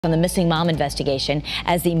On the missing mom investigation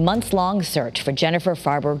as the months-long search for Jennifer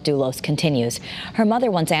Farber-Dulos continues. Her mother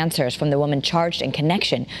wants answers from the woman charged in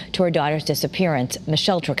connection to her daughter's disappearance,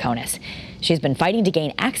 Michelle Troconis. She's been fighting to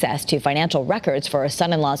gain access to financial records for her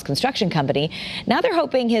son-in-law's construction company. Now they're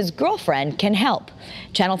hoping his girlfriend can help.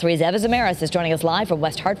 Channel 3's Eva Zamaris is joining us live from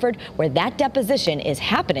West Hartford, where that deposition is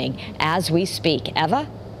happening as we speak. Eva?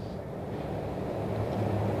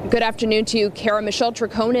 Good afternoon to you, Kara. Michelle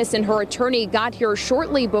Troconis and her attorney got here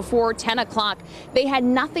shortly before 10 o'clock. They had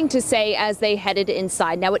nothing to say as they headed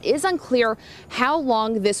inside. Now, it is unclear how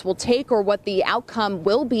long this will take or what the outcome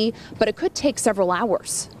will be, but it could take several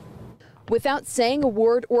hours. Without saying a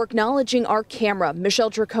word or acknowledging our camera, Michelle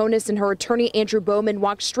Troconis and her attorney Andrew Bowman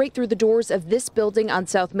walked straight through the doors of this building on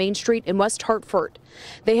South Main Street in West Hartford.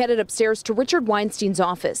 They headed upstairs to Richard Weinstein's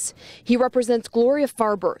office. He represents Gloria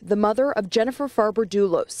Farber, the mother of Jennifer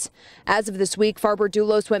Farber-Dulos. As of this week,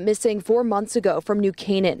 Farber-Dulos went missing 4 months ago from New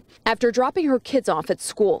Canaan after dropping her kids off at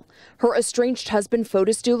school. Her estranged husband,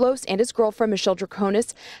 Fotis Dulos, and his girlfriend, Michelle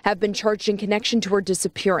Troconis, have been charged in connection to her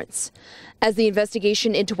disappearance. As the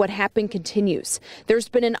investigation into what happened continues, there's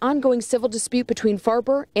been an ongoing civil dispute between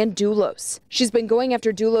Farber and Dulos. She's been going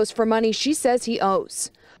after Dulos for money she says he owes.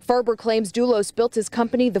 Farber claims Dulos built his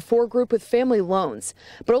company, the Four Group, with family loans,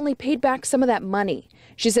 but only paid back some of that money.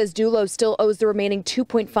 She says Dulos still owes the remaining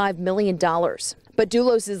 $2.5 million. But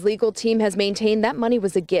Dulos' legal team has maintained that money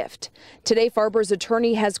was a gift. Today, Farber's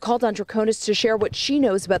attorney has called on Troconis to share what she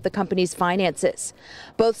knows about the company's finances.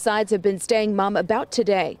 Both sides have been staying mum about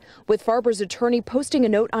today, with Farber's attorney posting a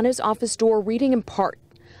note on his office door reading in part,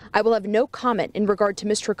 "I will have no comment in regard to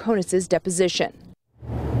Ms. Troconis' deposition."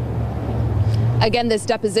 Again, this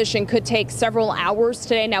deposition could take several hours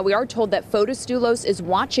today. Now, we are told that Fotis Dulos is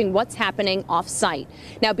watching what's happening off-site.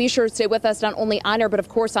 Now, be sure to stay with us not only on air, but of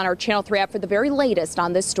course on our Channel 3 app for the very latest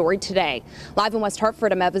on this story today. Live in West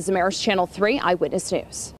Hartford, I'm Eva Zamaris, Channel 3 Eyewitness News.